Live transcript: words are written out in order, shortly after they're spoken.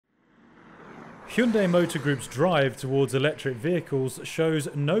Hyundai Motor Group's drive towards electric vehicles shows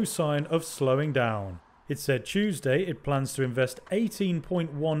no sign of slowing down. It said Tuesday it plans to invest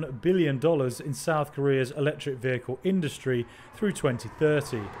 $18.1 billion in South Korea's electric vehicle industry through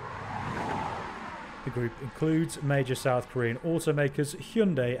 2030. The group includes major South Korean automakers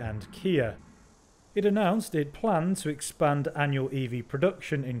Hyundai and Kia. It announced it planned to expand annual EV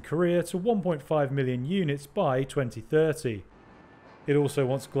production in Korea to 1.5 million units by 2030. It also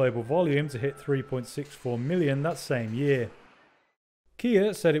wants global volume to hit 3.64 million that same year.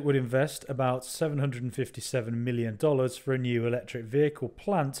 Kia said it would invest about $757 million for a new electric vehicle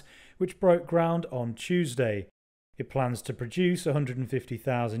plant, which broke ground on Tuesday. It plans to produce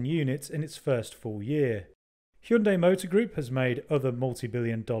 150,000 units in its first full year. Hyundai Motor Group has made other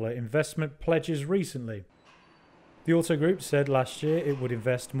multi-billion-dollar investment pledges recently. The Auto Group said last year it would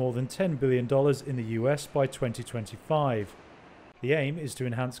invest more than $10 billion in the US by 2025. The aim is to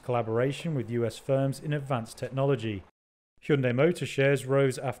enhance collaboration with US firms in advanced technology. Hyundai Motor shares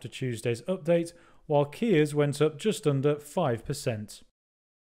rose after Tuesday's update, while Kia's went up just under 5%.